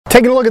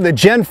Taking a look at the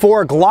Gen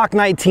 4 Glock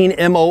 19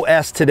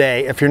 MOS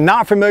today. If you're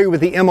not familiar with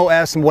the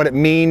MOS and what it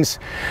means,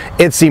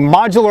 it's the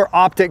modular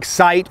optic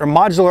sight or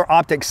modular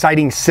optic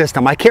sighting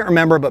system. I can't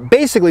remember, but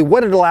basically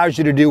what it allows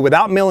you to do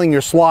without milling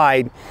your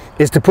slide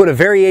is to put a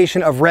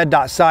variation of red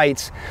dot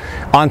sights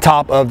on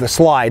top of the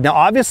slide. Now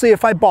obviously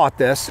if I bought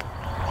this,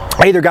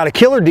 I either got a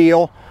killer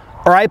deal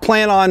or I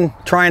plan on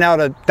trying out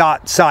a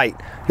dot sight.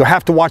 You'll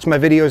have to watch my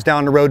videos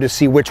down the road to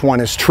see which one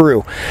is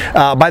true.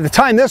 By the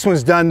time this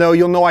one's done though,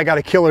 you'll know I got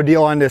a killer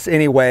deal on this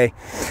anyway.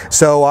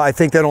 So I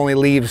think that only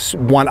leaves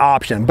one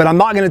option, but I'm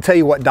not gonna tell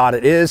you what dot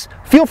it is.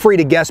 Feel free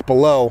to guess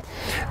below,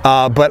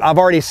 but I've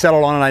already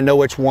settled on it. I know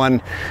which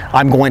one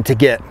I'm going to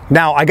get.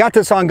 Now I got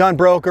this on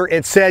Gunbroker.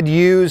 It said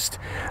used.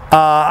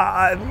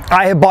 I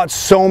have bought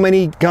so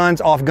many guns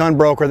off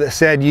Gunbroker that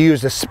said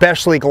used,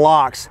 especially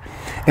Glocks.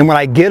 And when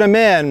I get them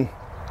in,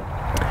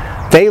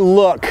 they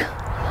look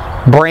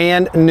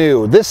brand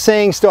new. This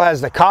thing still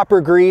has the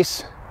copper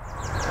grease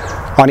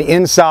on the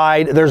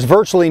inside. There's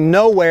virtually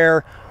no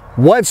wear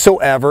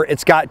whatsoever.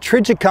 It's got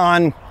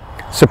Trijicon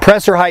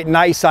suppressor height and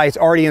eye sights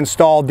already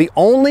installed. The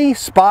only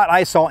spot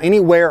I saw any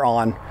wear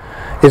on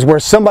is where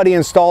somebody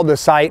installed the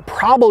sight,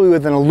 probably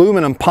with an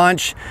aluminum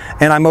punch,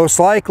 and I most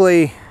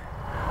likely,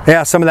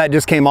 yeah, some of that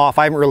just came off.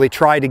 I haven't really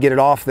tried to get it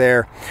off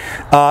there.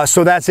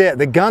 So that's it.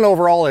 The gun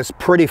overall is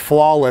pretty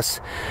flawless,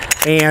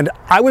 and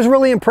I was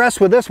really impressed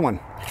with this one.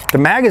 The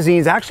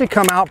magazines actually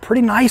come out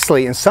pretty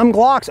nicely, and some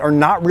Glocks are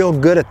not real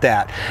good at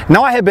that.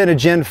 Now I have been a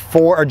Gen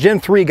 4 or Gen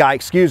 3 guy,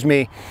 excuse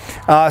me,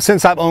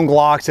 since I've owned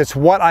Glocks. It's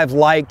what I've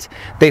liked.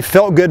 They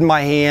felt good in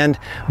my hand,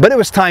 but it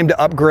was time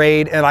to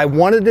upgrade, and I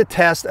wanted to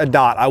test a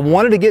dot. I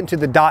wanted to get into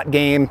the dot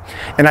game,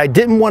 and I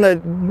didn't want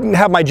to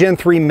have my Gen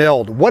 3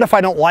 milled. What if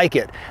I don't like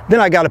it? Then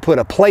I got to put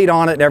a plate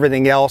on it and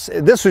everything else.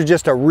 This was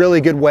just a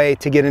really good way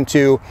to get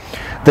into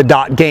the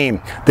dot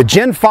game. The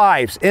Gen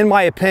 5s, in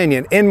my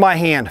opinion, in my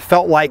hand,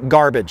 felt like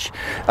garbage.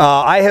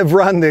 I have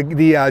run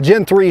the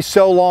Gen 3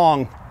 so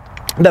long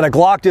that a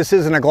Glock just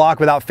isn't a Glock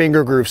without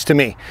finger grooves to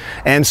me.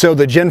 And so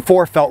the Gen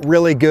 4 felt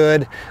really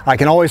good. I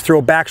can always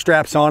throw back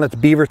straps on it, the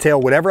beaver tail,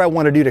 whatever I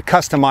want to do to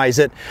customize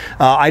it.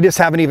 I just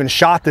haven't even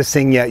shot this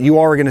thing yet. You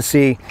are going to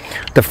see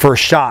the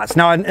first shots.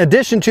 Now, in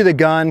addition to the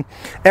gun,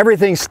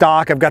 everything's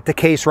stock. I've got the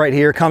case right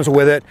here, comes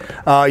with it.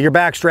 Your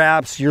back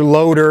straps, your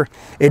loader.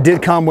 It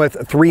did come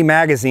with 3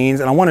 magazines,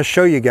 and I want to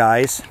show you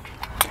guys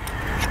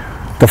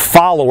the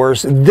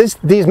followers.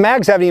 These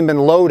mags haven't even been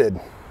loaded.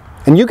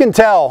 And you can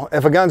tell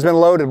if a gun's been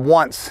loaded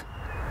once.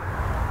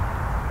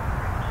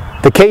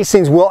 The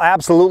casings will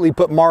absolutely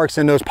put marks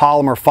in those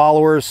polymer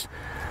followers.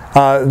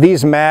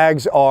 These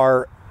mags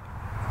are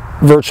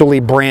virtually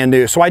brand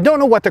new. So I don't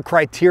know what the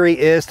criteria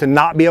is to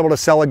not be able to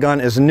sell a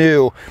gun as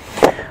new,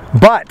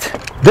 but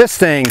this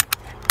thing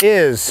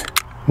is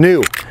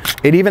new.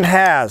 It even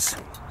has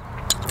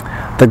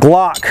the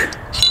Glock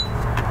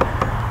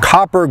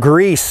copper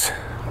grease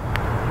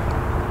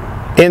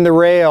in the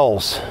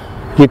rails.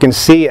 You can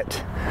see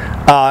it.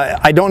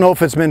 I don't know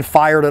if it's been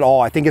fired at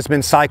all. I think it's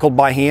been cycled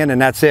by hand, and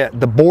that's it.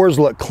 The bores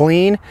look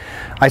clean.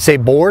 I say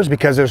bores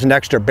because there's an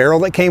extra barrel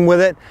that came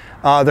with it.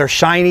 They're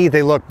shiny.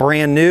 They look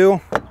brand new.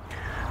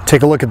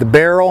 Take a look at the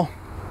barrel.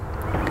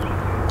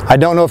 I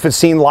don't know if it's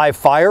seen live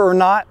fire or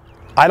not.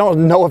 I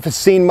don't know if it's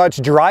seen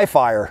much dry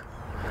fire.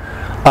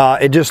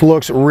 It just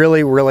looks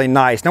really, really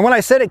nice. Now, when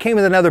I said it came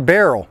with another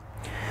barrel,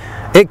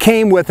 it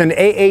came with an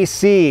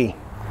AAC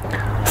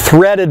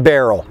threaded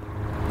barrel.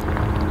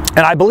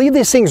 And I believe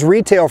these things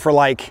retail for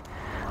like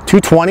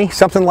 $220,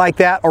 something like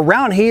that.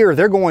 Around here,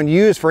 they're going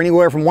used for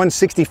anywhere from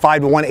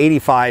 $165 to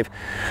 $185,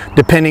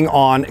 depending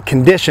on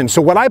condition.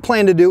 So what I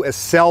plan to do is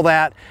sell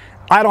that.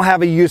 I don't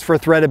have a use for a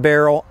threaded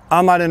barrel.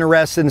 I'm not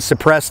interested in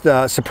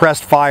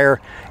suppressed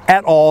fire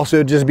at all, so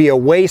it'd just be a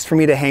waste for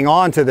me to hang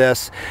on to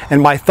this.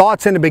 And my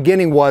thoughts in the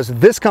beginning was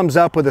this comes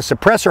up with the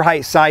suppressor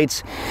height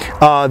sights,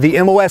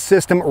 the MOS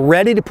system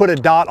ready to put a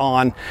dot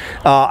on.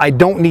 I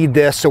don't need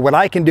this, so what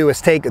I can do is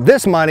take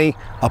this money,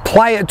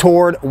 apply it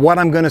toward what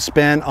I'm gonna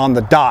spend on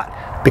the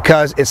dot,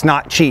 because it's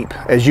not cheap.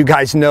 As you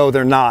guys know,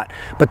 they're not.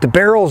 But the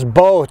barrels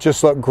both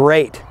just look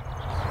great.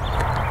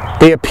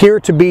 They appear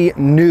to be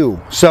new.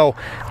 So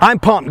I'm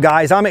pumped,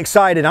 guys. I'm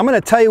excited. I'm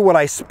gonna tell you what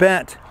I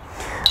spent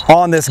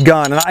on this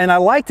gun. And I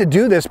like to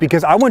do this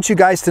because I want you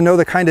guys to know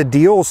the kind of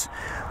deals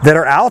that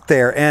are out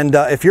there. And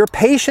if you're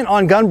patient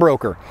on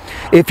Gunbroker,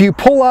 if you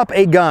pull up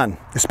a gun,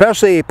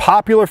 especially a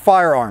popular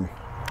firearm,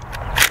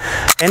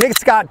 and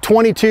it's got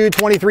 22,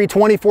 23,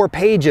 24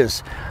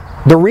 pages,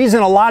 the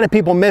reason a lot of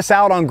people miss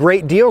out on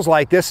great deals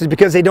like this is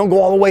because they don't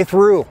go all the way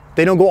through.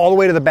 They don't go all the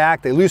way to the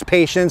back. They lose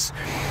patience,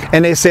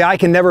 and they say, I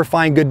can never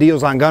find good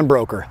deals on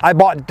Gunbroker. I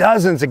bought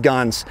dozens of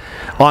guns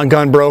on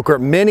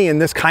Gunbroker, many in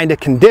this kind of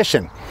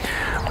condition.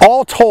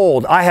 All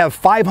told, I have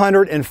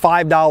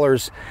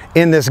 $505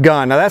 in this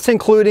gun. Now that's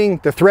including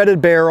the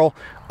threaded barrel,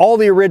 all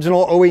the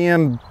original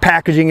OEM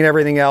packaging and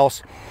everything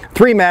else,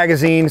 3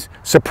 magazines,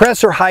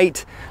 suppressor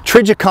height,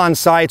 Trijicon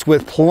sights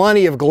with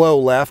plenty of glow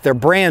left. They're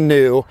brand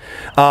new.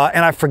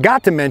 And I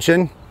forgot to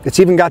mention, it's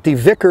even got the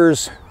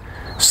Vickers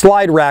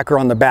slide racker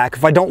on the back.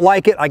 If I don't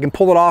like it, I can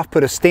pull it off,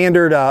 put a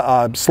standard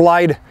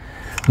slide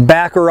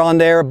backer on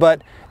there,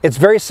 but it's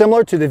very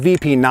similar to the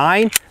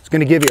VP9. It's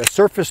going to give you a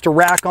surface to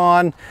rack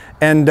on,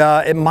 and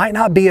it might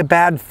not be a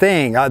bad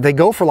thing. They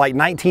go for like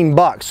 19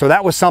 bucks, so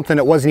that was something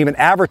that wasn't even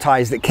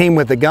advertised that came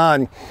with the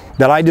gun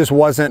that I just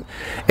wasn't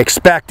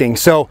expecting.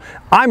 So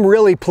I'm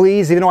really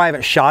pleased, even though I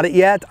haven't shot it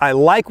yet. I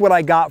like what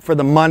I got for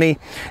the money,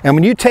 and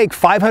when you take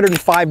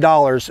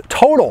 $505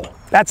 total,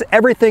 that's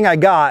everything I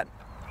got,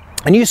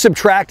 and you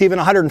subtract even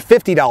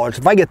 $150,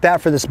 if I get that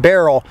for this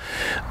barrel,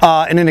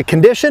 and in a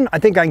condition, I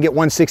think I can get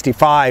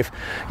 165.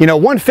 You know,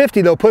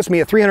 150 though puts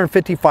me at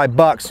 355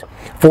 bucks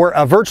for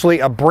virtually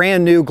a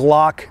brand new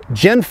Glock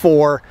Gen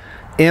 4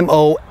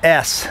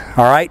 MOS.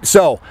 All right,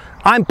 so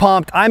I'm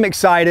pumped, I'm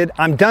excited,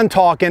 I'm done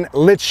talking,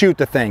 let's shoot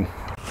the thing.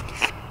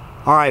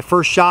 All right,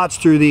 first shots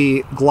through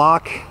the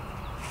Glock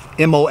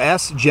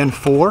MOS Gen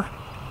 4.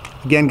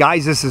 Again,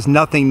 guys, this is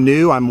nothing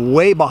new. I'm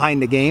way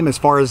behind the game as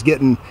far as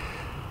getting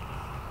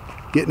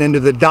into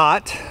the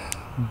dot,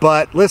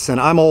 but listen,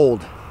 I'm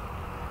old.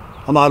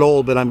 I'm not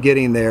old, but I'm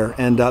getting there,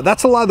 and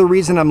that's a lot of the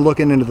reason I'm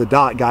looking into the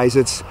dot, guys.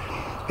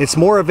 It's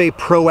more of a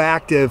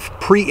proactive,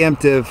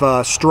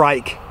 preemptive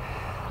strike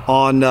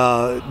on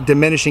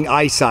diminishing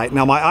eyesight.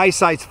 Now, my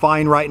eyesight's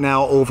fine right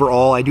now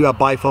overall. I do have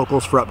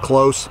bifocals for up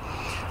close,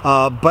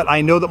 but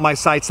I know that my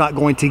sight's not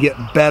going to get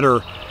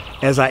better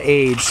as I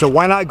age, so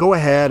why not go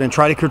ahead and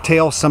try to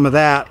curtail some of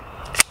that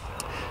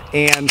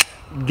and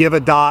give a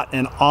dot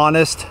an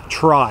honest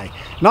try.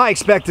 Now, I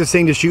expect this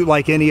thing to shoot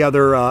like any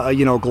other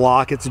you know,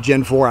 Glock. It's a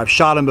Gen 4. I've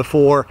shot them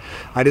before.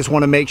 I just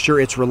want to make sure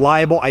it's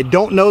reliable. I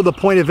don't know the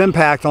point of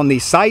impact on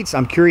these sights.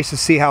 I'm curious to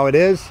see how it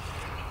is.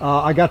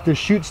 I got the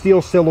shoot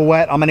steel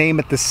silhouette. I'm gonna aim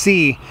at the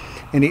C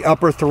in the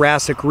upper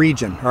thoracic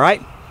region. All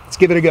right, let's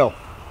give it a go.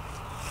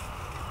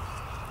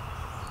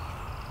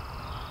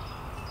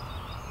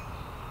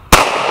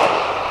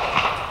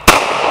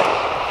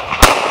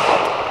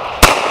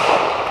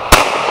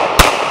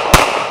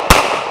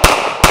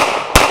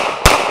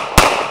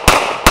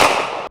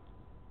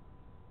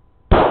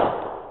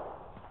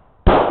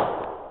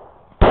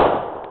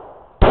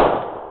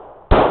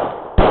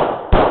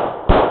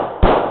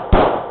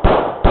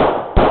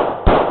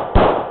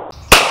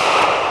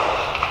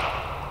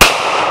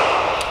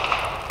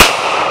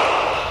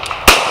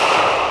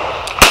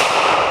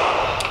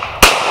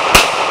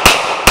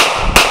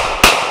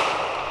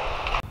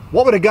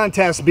 What would a gun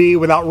test be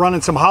without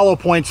running some hollow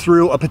points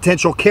through a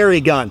potential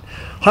carry gun?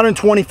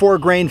 124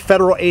 grain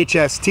Federal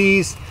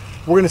HSTs.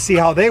 We're going to see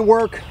how they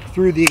work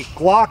through the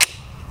Glock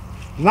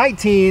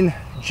 19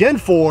 Gen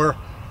 4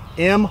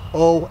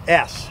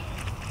 MOS.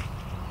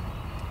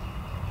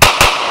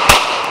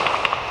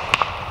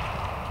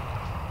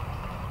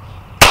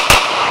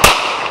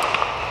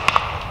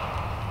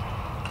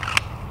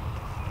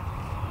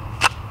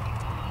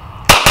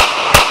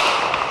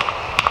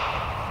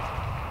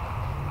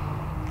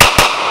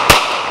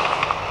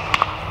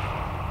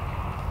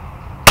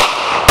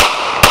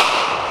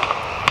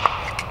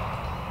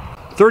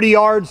 "30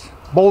 yards,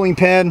 bowling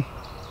pin,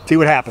 see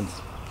what happens."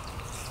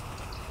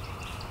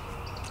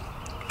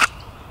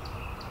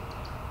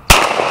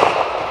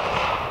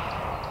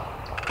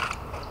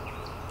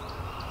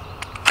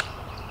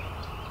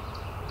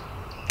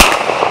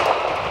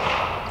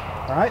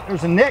 All right,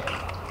 there's a nick.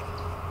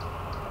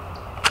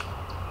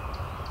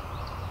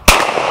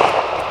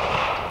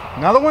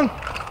 Another one.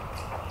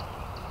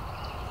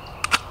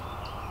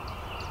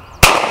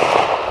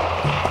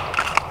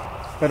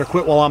 Better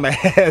quit while I'm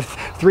ahead.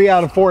 3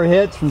 out of 4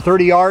 hits from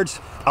 30 yards.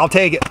 I'll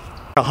take it.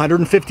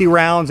 150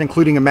 rounds,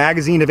 including a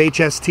magazine of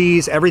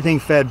HSTs. Everything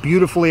fed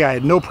beautifully. I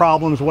had no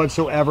problems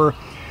whatsoever.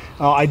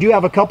 I do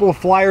have a couple of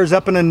flyers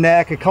up in the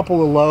neck, a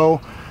couple of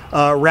low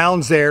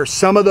rounds there.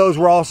 Some of those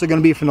were also going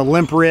to be from the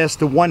limp wrist,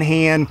 the one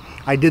hand.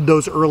 I did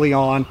those early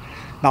on.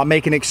 Not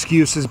making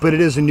excuses, but it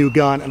is a new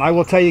gun. And I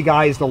will tell you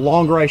guys, the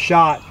longer I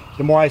shot,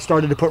 the more I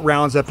started to put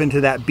rounds up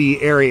into that B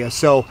area.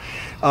 So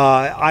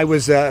I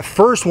was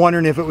first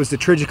wondering if it was the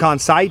Trijicon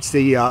sights,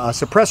 the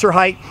suppressor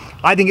height.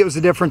 I think it was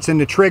the difference in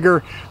the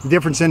trigger, the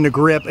difference in the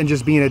grip, and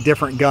just being a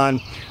different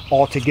gun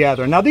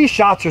altogether. Now, these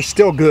shots are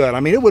still good. I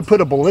mean, it would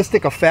put a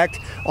ballistic effect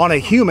on a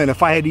human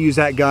if I had to use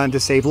that gun to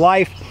save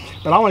life,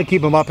 but I want to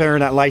keep them up there in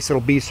that nice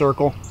little B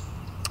circle.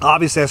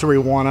 Obviously, that's where we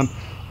want them,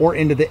 or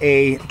into the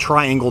A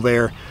triangle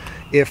there,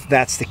 if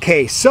that's the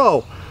case.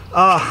 So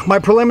my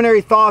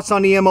preliminary thoughts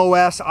on the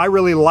MOS, I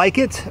really like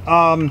it.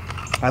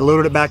 I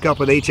loaded it back up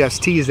with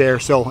HSTs there,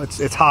 so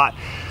it's hot.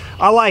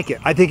 I like it.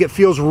 I think it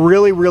feels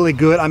really, really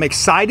good. I'm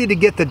excited to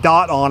get the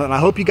dot on it, and I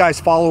hope you guys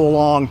follow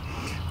along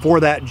for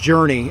that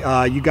journey.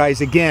 You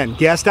guys, again,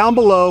 guess down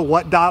below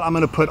what dot I'm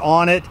going to put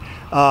on it.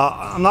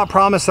 I'm not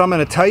promising I'm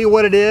going to tell you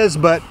what it is,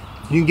 but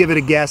you can give it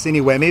a guess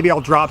anyway. Maybe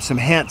I'll drop some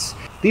hints.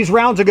 These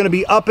rounds are going to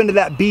be up into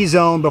that B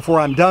zone before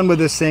I'm done with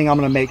this thing. I'm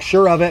going to make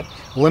sure of it,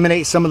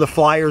 eliminate some of the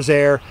flyers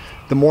there,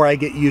 the more I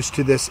get used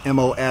to this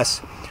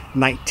MOS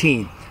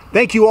 19.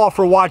 Thank you all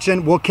for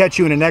watching. We'll catch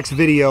you in the next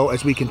video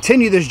as we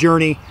continue this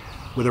journey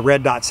with a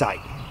red dot sight.